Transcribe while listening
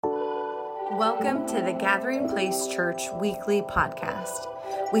Welcome to the Gathering Place Church Weekly Podcast.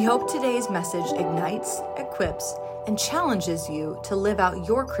 We hope today's message ignites, equips, and challenges you to live out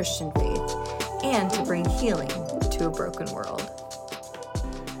your Christian faith and to bring healing to a broken world.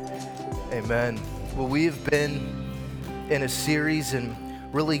 Amen. Well, we've been in a series and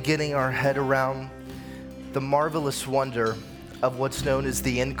really getting our head around the marvelous wonder of what's known as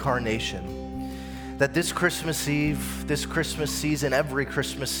the Incarnation. That this Christmas Eve, this Christmas season, every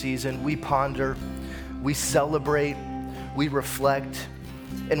Christmas season, we ponder, we celebrate, we reflect,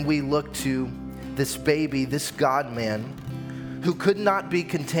 and we look to this baby, this God-man, who could not be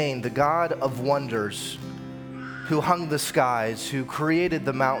contained, the God of wonders, who hung the skies, who created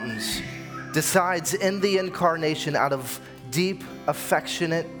the mountains, decides in the Incarnation out of deep,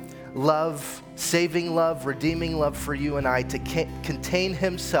 affectionate love, saving love, redeeming love for you and I to contain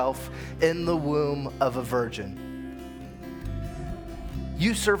himself in the womb of a virgin.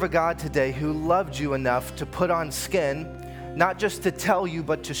 You serve a God today who loved you enough to put on skin, not just to tell you,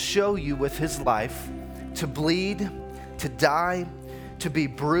 but to show you with his life, to bleed, to die, to be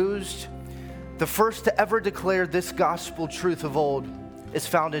bruised. The first to ever declare this gospel truth of old is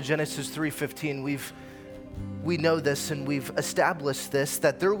found in Genesis 3:15. We know this and we've established this,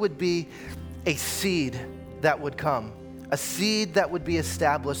 that there would be a seed that would come, a seed that would be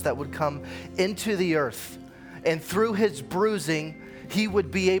established that would come into the earth. And through his bruising, he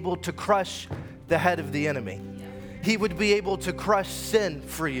would be able to crush the head of the enemy. He would be able to crush sin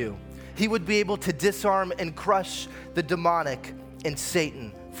for you. He would be able to disarm and crush the demonic and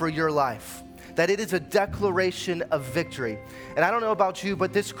Satan for your life. That it is a declaration of victory. And I don't know about you,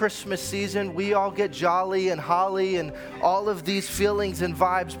 but this Christmas season, we all get jolly and holly and all of these feelings and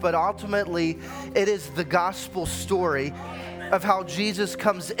vibes, but ultimately, it is the gospel story of how Jesus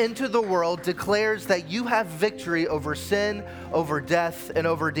comes into the world, declares that you have victory over sin, over death, and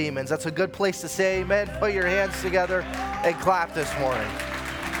over demons. That's a good place to say amen. Put your hands together and clap this morning.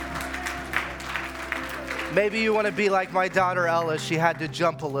 Maybe you want to be like my daughter Ella. She had to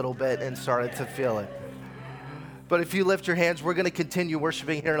jump a little bit and started to feel it. But if you lift your hands, we're going to continue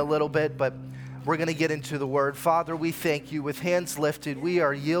worshiping here in a little bit, but we're going to get into the word. Father, we thank you. With hands lifted, we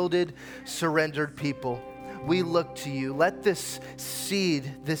are yielded, surrendered people. We look to you. Let this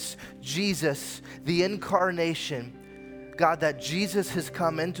seed, this Jesus, the Incarnation, God, that Jesus has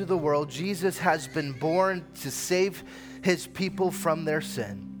come into the world. Jesus has been born to save his people from their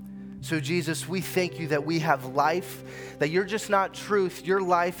sin. So Jesus, we thank you that we have life, that you're just not truth, you're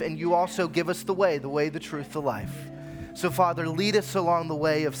life, and you also give us the way, the truth, the life. So Father, lead us along the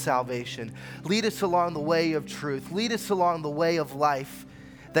way of salvation. Lead us along the way of truth. Lead us along the way of life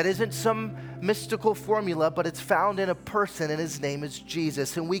that isn't some mystical formula, but it's found in a person, and his name is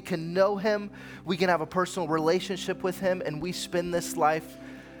Jesus. And we can know him, we can have a personal relationship with him, and we spend this life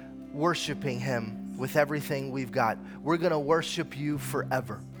worshiping him with everything we've got. We're going to worship you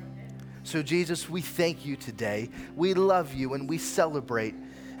forever. So Jesus, we thank you today. We love you and we celebrate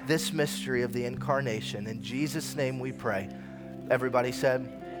this mystery of the Incarnation. In Jesus' name we pray. Everybody said,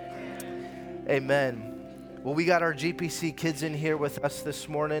 amen. Well, we got our GPC kids in here with us this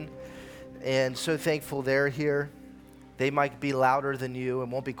morning, and so thankful they're here. They might be louder than you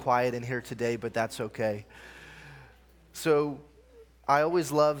and won't be quiet in here today, but that's okay. So I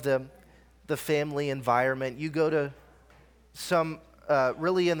always love the family environment. You go to some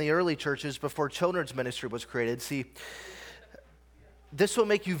really in the early churches before children's ministry was created. See, this will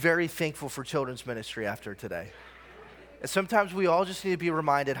make you very thankful for children's ministry after today. And sometimes we all just need to be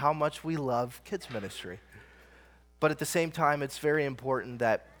reminded how much we love kids ministry. But at the same time, it's very important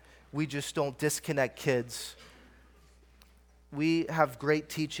that we just don't disconnect kids. We have great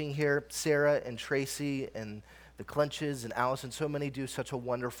teaching here. Sarah and Tracy and the Clenches and Allison, so many do such a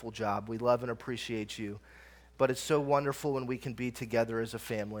wonderful job. We love and appreciate you. But it's so wonderful when we can be together as a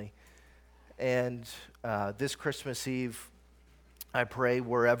family. And this Christmas Eve, I pray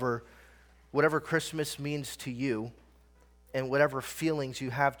whatever Christmas means to you and whatever feelings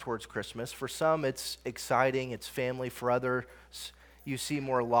you have towards Christmas. For some, it's exciting, it's family. For others, you see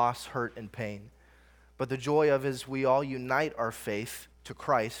more loss, hurt, and pain. But the joy of is we all unite our faith to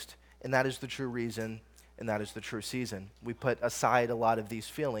Christ, and that is the true reason, and that is the true season. We put aside a lot of these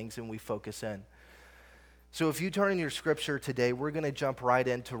feelings and we focus in. So if you turn in your scripture today, we're going to jump right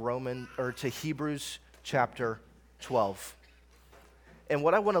into Hebrews chapter 12. And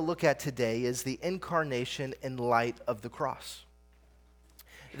what I want to look at today is the Incarnation in light of the cross.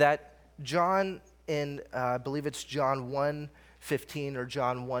 That John I believe it's John 1:15 or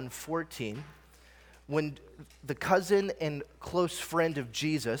John 1:14, when the cousin and close friend of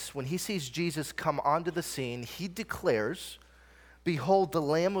Jesus, when he sees Jesus come onto the scene, he declares Behold the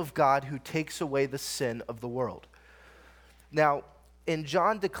Lamb of God who takes away the sin of the world. Now, in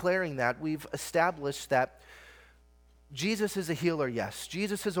John declaring that, we've established that Jesus is a healer, yes.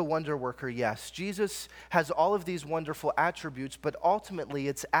 Jesus is a wonder worker, yes. Jesus has all of these wonderful attributes, but ultimately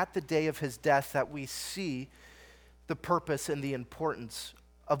it's at the day of his death that we see the purpose and the importance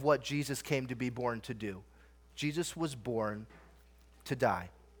of what Jesus came to be born to do. Jesus was born to die.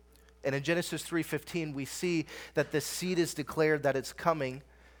 And in Genesis 3:15, we see that the seed is declared that it's coming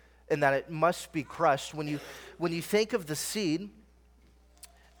and that it must be crushed. When you think of the seed,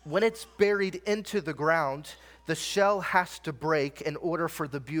 when it's buried into the ground, the shell has to break in order for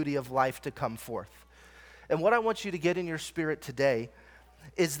the beauty of life to come forth. And what I want you to get in your spirit today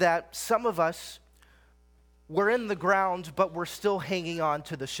is that some of us, we're in the ground, but we're still hanging on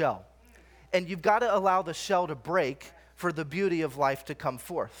to the shell. And you've got to allow the shell to break for the beauty of life to come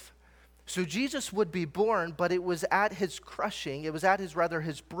forth. So Jesus would be born, but it was at his crushing, it was at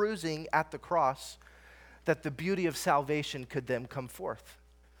his bruising at the cross that the beauty of salvation could then come forth.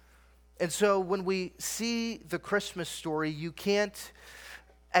 And so when we see the Christmas story, you can't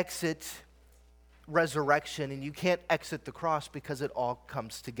exit resurrection and you can't exit the cross because it all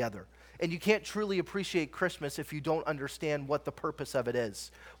comes together. And you can't truly appreciate Christmas if you don't understand what the purpose of it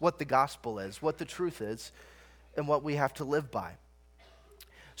is, what the gospel is, what the truth is, and what we have to live by.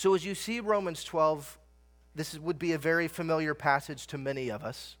 So as you see Romans 12, this would be a very familiar passage to many of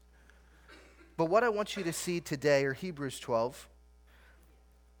us. But what I want you to see today, or Hebrews 12,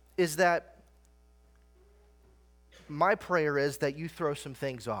 is that my prayer is that you throw some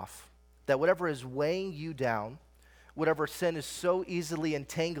things off. That whatever is weighing you down, whatever sin is so easily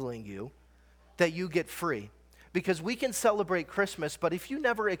entangling you, that you get free. Because we can celebrate Christmas, but if you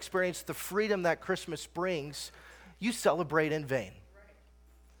never experience the freedom that Christmas brings, you celebrate in vain.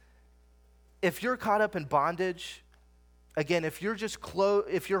 If you're caught up in bondage, again, if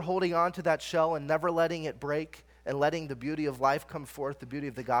you're holding on to that shell and never letting it break and letting the beauty of life come forth, the beauty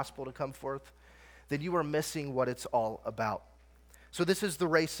of the gospel to come forth, then you are missing what it's all about. So this is the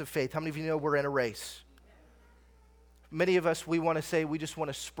race of faith. How many of you know we're in a race? Many of us, we want to say we just want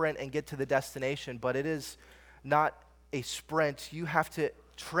to sprint and get to the destination, but it is not a sprint. You have to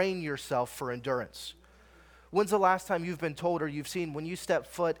train yourself for endurance. When's the last time you've been told or you've seen when you step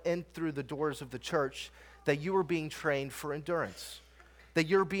foot in through the doors of the church that you are being trained for endurance, that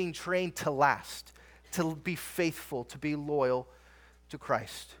you're being trained to last, to be faithful, to be loyal to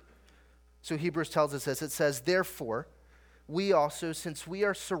Christ? So Hebrews tells us this. It says, therefore, we also, since we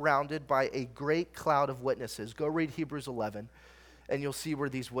are surrounded by a great cloud of witnesses, go read Hebrews 11, and you'll see where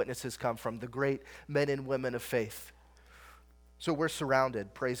these witnesses come from, the great men and women of faith. So we're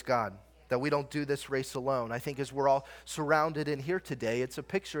surrounded, praise God, that we don't do this race alone. I think as we're all surrounded in here today, it's a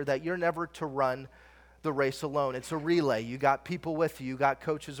picture that you're never to run the race alone. It's a relay. You got people with you, you got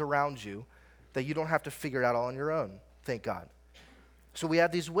coaches around you, that you don't have to figure it out all on your own, thank God. So we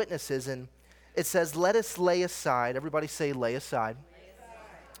have these witnesses, and it says, let us lay aside, everybody say lay aside.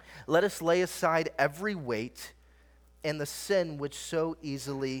 Let us lay aside every weight and the sin which so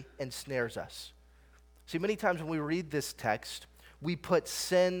easily ensnares us. See, many times when we read this text, we put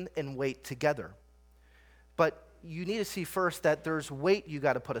sin and weight together. But you need to see first that there's weight you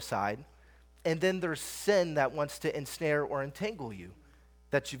got to put aside, and then there's sin that wants to ensnare or entangle you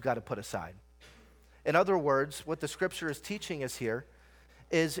that you've got to put aside. In other words, what the scripture is teaching us here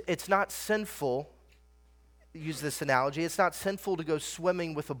is it's not sinful, use this analogy, it's not sinful to go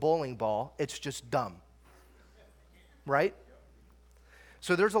swimming with a bowling ball, it's just dumb, right?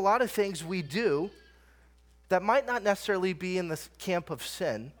 So there's a lot of things we do that might not necessarily be in the camp of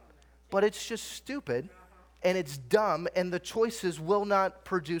sin, but it's just stupid and it's dumb, and the choices will not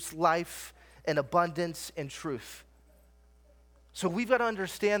produce life and abundance and truth. So we've got to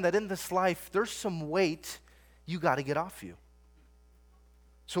understand that in this life, there's some weight you got to get off you.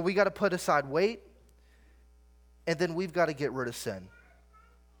 So we got to put aside weight, and then we've got to get rid of sin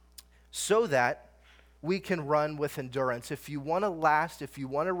so that we can run with endurance. If you want to last, if you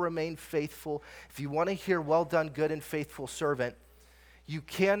want to remain faithful, if you want to hear, well done, good and faithful servant, you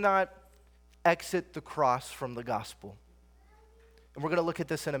cannot exit the cross from the gospel. And we're going to look at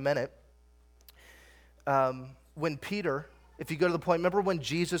this in a minute. When Peter, if you go to the point, remember when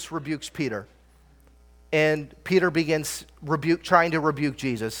Jesus rebukes Peter, and Peter begins trying to rebuke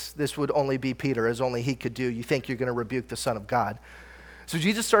Jesus. This would only be Peter, as only he could do. You think you're going to rebuke the Son of God. So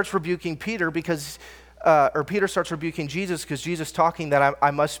Jesus starts rebuking Peter because, or Peter starts rebuking Jesus because Jesus talking that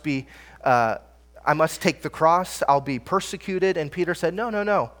I must take the cross, I'll be persecuted. And Peter said,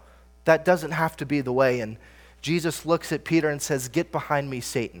 no, that doesn't have to be the way. And Jesus looks at Peter and says, get behind me,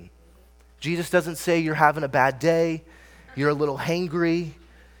 Satan. Jesus doesn't say you're having a bad day. You're a little hangry.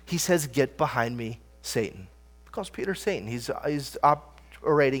 He says, get behind me, Satan. He calls Peter Satan. He's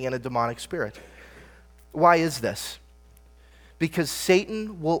operating in a demonic spirit. Why is this? Because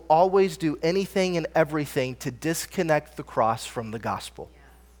Satan will always do anything and everything to disconnect the cross from the gospel.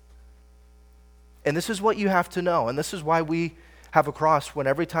 And this is what you have to know. And this is why we have a cross when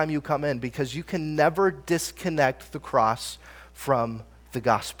every time you come in, because you can never disconnect the cross from the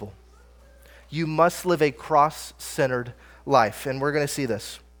gospel. You must live a cross-centered life. And we're going to see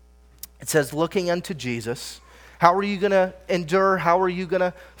this. It says, looking unto Jesus. How are you going to endure? How are you going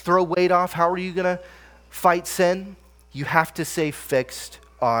to throw weight off? How are you going to fight sin? You have to stay fixed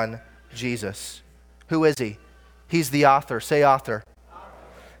on Jesus. Who is he? He's the author. Say author.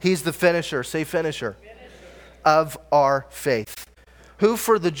 He's the finisher. Say finisher. Of our faith. Who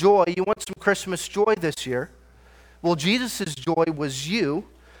for the joy, you want some Christmas joy this year? Well, Jesus' joy was you.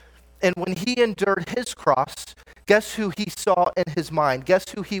 And when he endured his cross, guess who he saw in his mind? Guess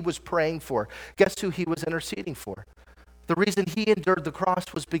who he was praying for? Guess who he was interceding for? The reason he endured the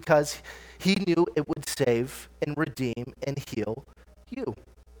cross was because he knew it would save and redeem and heal you.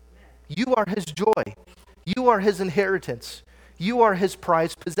 You are his joy. You are his inheritance. You are his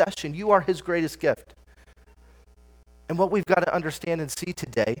prized possession. You are his greatest gift. And what we've got to understand and see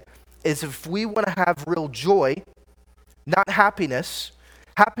today is if we want to have real joy, not happiness,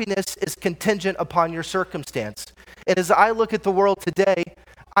 happiness is contingent upon your circumstance. And as I look at the world today,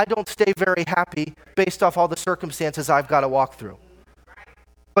 I don't stay very happy based off all the circumstances I've got to walk through.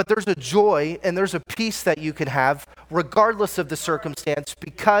 But there's a joy and there's a peace that you can have regardless of the circumstance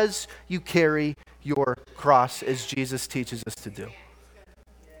because you carry your cross as Jesus teaches us to do.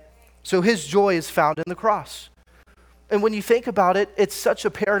 So his joy is found in the cross. And when you think about it, it's such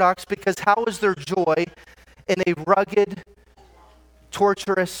a paradox because how is there joy in a rugged,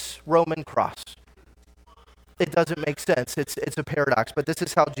 torturous Roman cross? It doesn't make sense. It's a paradox, but this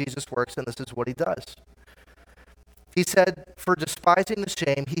is how Jesus works and this is what he does. He said, for despising the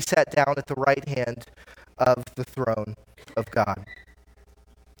shame, he sat down at the right hand of the throne of God.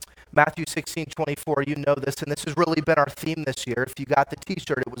 Matthew 16:24, you know this, and this has really been our theme this year. If you got the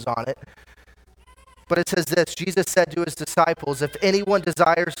t-shirt, it was on it. But it says this, Jesus said to his disciples, if anyone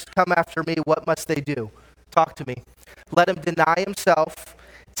desires to come after me, what must they do? Talk to me. Let him deny himself,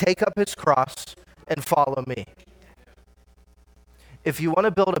 take up his cross, and follow me. If you want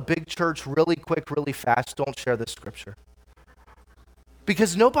to build a big church really quick, really fast, don't share this scripture.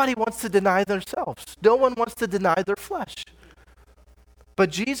 Because nobody wants to deny themselves. No one wants to deny their flesh. But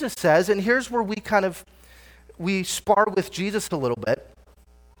Jesus says, and here's where we spar with Jesus a little bit,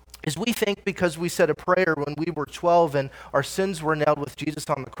 is we think because we said a prayer when we were 12 and our sins were nailed with Jesus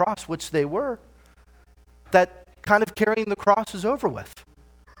on the cross, which they were, that kind of carrying the cross is over with.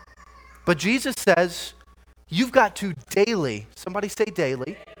 But Jesus says, you've got to daily, somebody say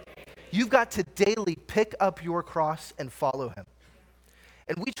daily, you've got to daily pick up your cross and follow him.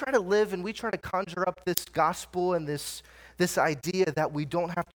 And we try to live and we try to conjure up this gospel and this idea that we don't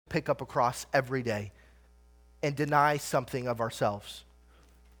have to pick up a cross every day and deny something of ourselves.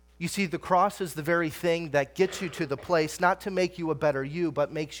 You see, the cross is the very thing that gets you to the place, not to make you a better you,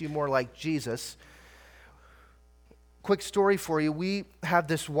 but makes you more like Jesus. Quick story for you. We have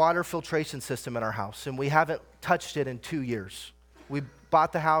this water filtration system in our house, and we haven't touched it in 2 years. We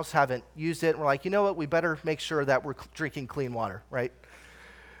bought the house, haven't used it, and we're like, you know what? We better make sure that we're drinking clean water, right?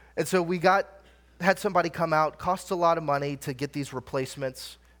 And so we had somebody come out. Costs a lot of money to get these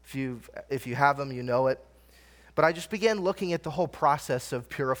replacements. If you have them, you know it. But I just began looking at the whole process of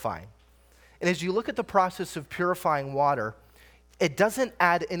purifying. And as you look at the process of purifying water, it doesn't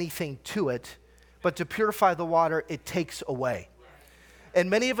add anything to it, but to purify the water, it takes away. And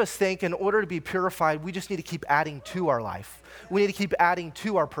many of us think in order to be purified, we just need to keep adding to our life. We need to keep adding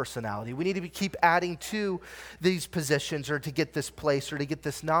to our personality. We need to keep adding to these positions or to get this place or to get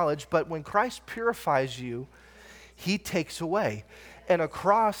this knowledge. But when Christ purifies you, he takes away. And a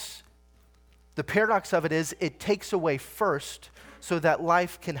cross, the paradox of it is it takes away first so that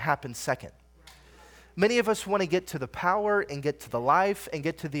life can happen second. Many of us want to get to the power and get to the life and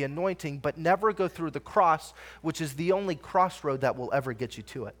get to the anointing, but never go through the cross, which is the only crossroad that will ever get you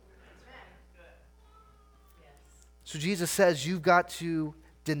to it. So Jesus says you've got to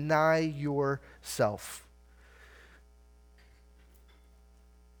deny yourself.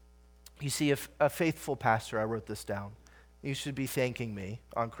 You see, if a faithful pastor, I wrote this down, you should be thanking me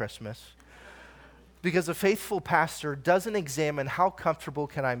on Christmas. Because a faithful pastor doesn't examine how comfortable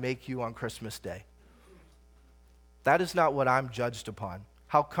can I make you on Christmas Day. That is not what I'm judged upon.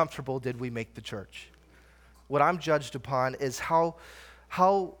 How comfortable did we make the church? What I'm judged upon is how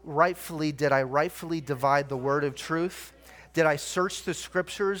rightfully did I rightfully divide the word of truth, Did I search the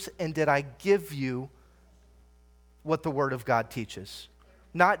scriptures and did I give you what the Word of God teaches?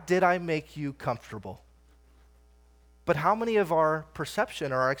 Not did I make you comfortable. But how many of our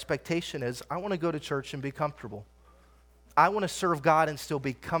perception or our expectation is, I want to go to church and be comfortable. I want to serve God and still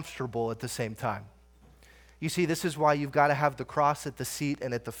be comfortable at the same time. You see, this is why you've got to have the cross at the seat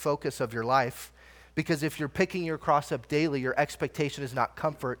and at the focus of your life. Because if you're picking your cross up daily, your expectation is not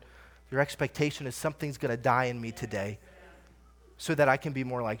comfort. Your expectation is something's going to die in me today so that I can be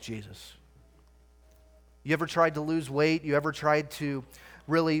more like Jesus. You ever tried to lose weight? You ever tried to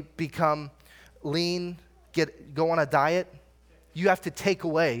really become lean, go on a diet? You have to take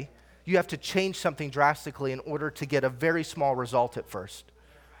away, you have to change something drastically in order to get a very small result at first.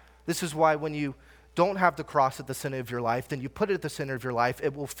 This is why when you don't have the cross at the center of your life, then you put it at the center of your life,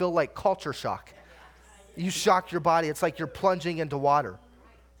 it will feel like culture shock. You shock your body. It's like you're plunging into water,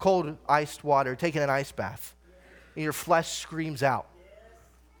 cold iced water, taking an ice bath, and your flesh screams out.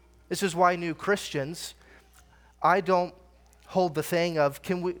 This is why new Christians, I don't hold the thing of,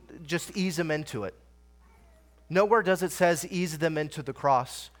 can we just ease them into it? Nowhere does it says ease them into the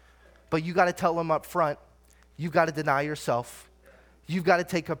cross, but you got to tell them up front, you've got to deny yourself, you've got to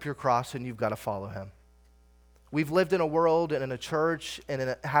take up your cross, and you've got to follow him. We've lived in a world and in a church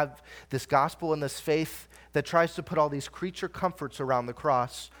and have this gospel and this faith that tries to put all these creature comforts around the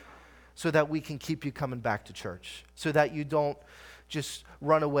cross so that we can keep you coming back to church, so that you don't just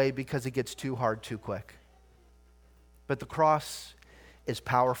run away because it gets too hard too quick. But the cross is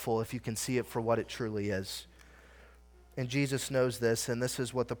powerful if you can see it for what it truly is. And Jesus knows this, and this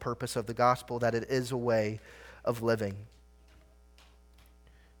is what the purpose of the gospel, that it is a way of living.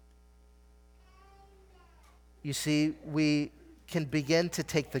 You see, we can begin to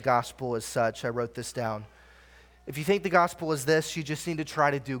take the gospel as such. I wrote this down. If you think the gospel is this, you just need to try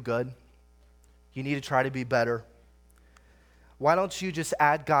to do good. You need to try to be better. Why don't you just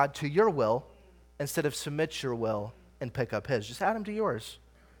add God to your will instead of submit your will and pick up his? Just add him to yours.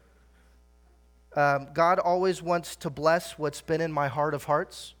 God always wants to bless what's been in my heart of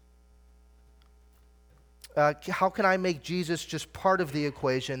hearts. How can I make Jesus just part of the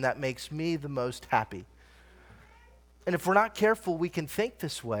equation that makes me the most happy? And if we're not careful, we can think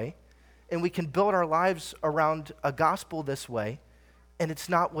this way, and we can build our lives around a gospel this way, and it's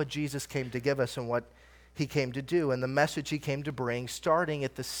not what Jesus came to give us and what he came to do, and the message he came to bring, starting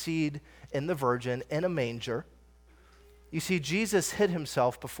at the seed in the virgin in a manger. You see, Jesus hid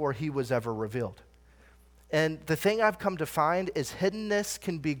himself before he was ever revealed. And the thing I've come to find is hiddenness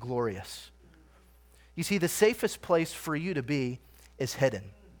can be glorious. You see, the safest place for you to be is hidden.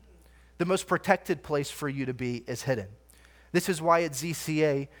 The most protected place for you to be is hidden. This is why at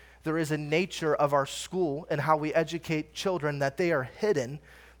ZCA, there is a nature of our school and how we educate children that they are hidden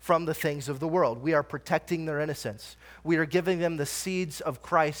from the things of the world. We are protecting their innocence. We are giving them the seeds of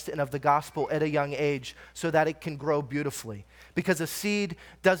Christ and of the gospel at a young age so that it can grow beautifully. Because a seed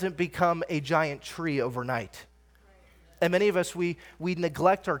doesn't become a giant tree overnight. And many of us, we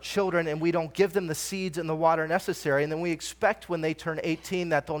neglect our children and we don't give them the seeds and the water necessary. And then we expect when they turn 18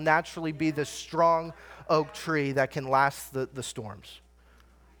 that they'll naturally be this strong oak tree that can last the storms.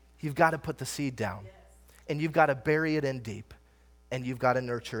 You've got to put the seed down. And you've got to bury it in deep. And you've got to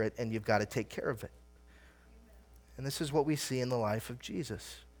nurture it. And you've got to take care of it. And this is what we see in the life of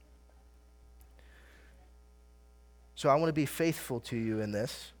Jesus. So I want to be faithful to you in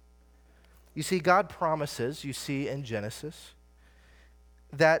this. You see, God promises, you see in Genesis,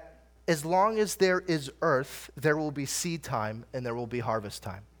 that as long as there is earth, there will be seed time and there will be harvest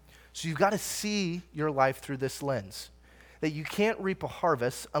time. So you've got to see your life through this lens, that you can't reap a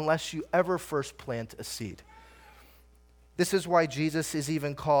harvest unless you ever first plant a seed. This is why Jesus is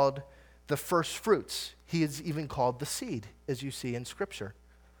even called the first fruits. He is even called the seed, as you see in Scripture.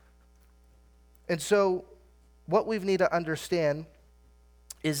 And so what we need to understand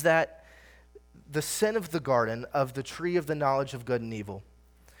is that the sin of the garden, of the tree of the knowledge of good and evil,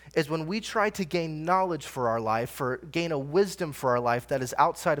 is when we try to gain knowledge for our life, or gain a wisdom for our life that is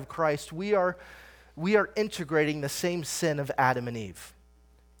outside of Christ, we are integrating the same sin of Adam and Eve.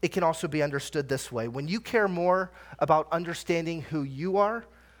 It can also be understood this way. When you care more about understanding who you are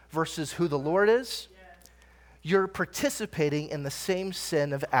versus who the Lord is, you're participating in the same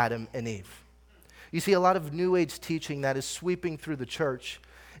sin of Adam and Eve. You see a lot of New Age teaching that is sweeping through the church.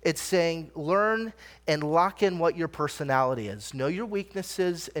 It's saying, learn and lock in what your personality is. Know your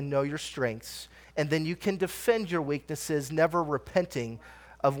weaknesses and know your strengths. And then you can defend your weaknesses, never repenting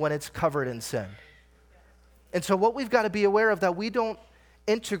of when it's covered in sin. And so what we've got to be aware of, that we don't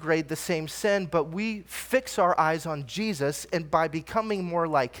integrate the same sin, but we fix our eyes on Jesus, and by becoming more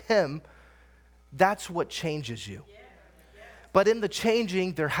like him, that's what changes you. But in the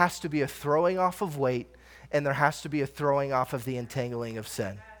changing, there has to be a throwing off of weight, and there has to be a throwing off of the entangling of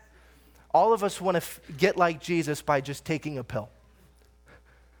sin. All of us want to get like Jesus by just taking a pill.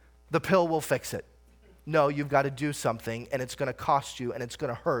 The pill will fix it. No, you've got to do something, and it's going to cost you, and it's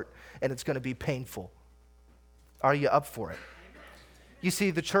going to hurt, and it's going to be painful. Are you up for it? You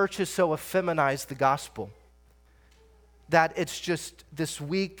see, the church has so effeminized the gospel that it's just this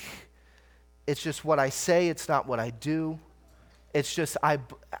week, it's just what I say, it's not what I do. It's just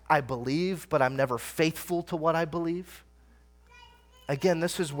I believe, but I'm never faithful to what I believe. Again,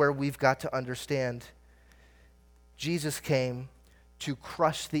 this is where we've got to understand Jesus came to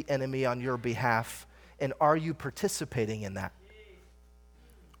crush the enemy on your behalf. And are you participating in that?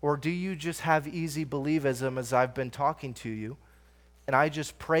 Or do you just have easy believism as I've been talking to you, and I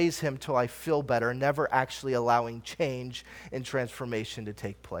just praise him till I feel better, never actually allowing change and transformation to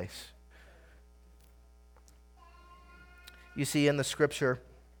take place? You see, in the scripture,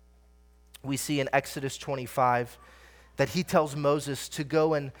 we see in Exodus 25 that he tells Moses to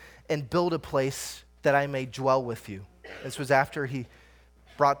go and build a place that I may dwell with you. This was after he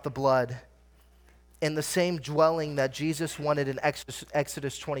brought the blood. And the same dwelling that Jesus wanted in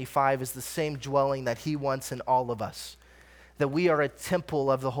Exodus 25 is the same dwelling that he wants in all of us. That we are a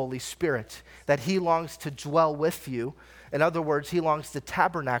temple of the Holy Spirit, that he longs to dwell with you. In other words, he longs to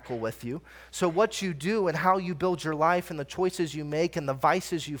tabernacle with you. So what you do and how you build your life and the choices you make and the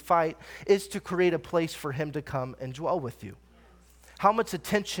vices you fight is to create a place for him to come and dwell with you. How much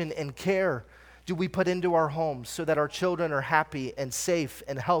attention and care do we put into our homes so that our children are happy and safe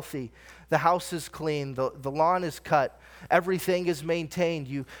and healthy? The house is clean, the lawn is cut, everything is maintained.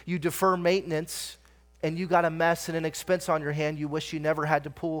 You defer maintenance, and you got a mess and an expense on your hand you wish you never had to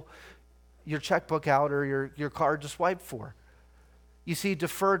pull your checkbook out or your card to swipe for. You see,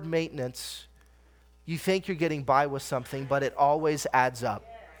 deferred maintenance, you think you're getting by with something, but it always adds up.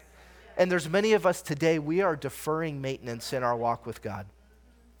 And there's many of us today, we are deferring maintenance in our walk with God.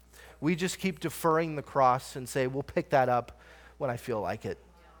 We just keep deferring the cross and say, we'll pick that up when I feel like it,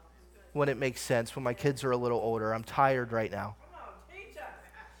 when it makes sense, when my kids are a little older. I'm tired right now.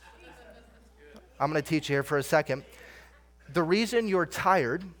 I'm going to teach you here for a second. The reason you're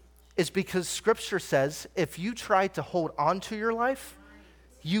tired is because Scripture says if you try to hold on to your life,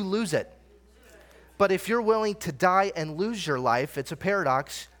 you lose it. But if you're willing to die and lose your life, it's a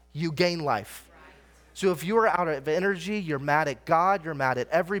paradox, you gain life. So if you're out of energy, you're mad at God, you're mad at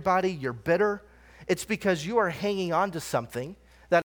everybody, you're bitter, it's because you are hanging on to something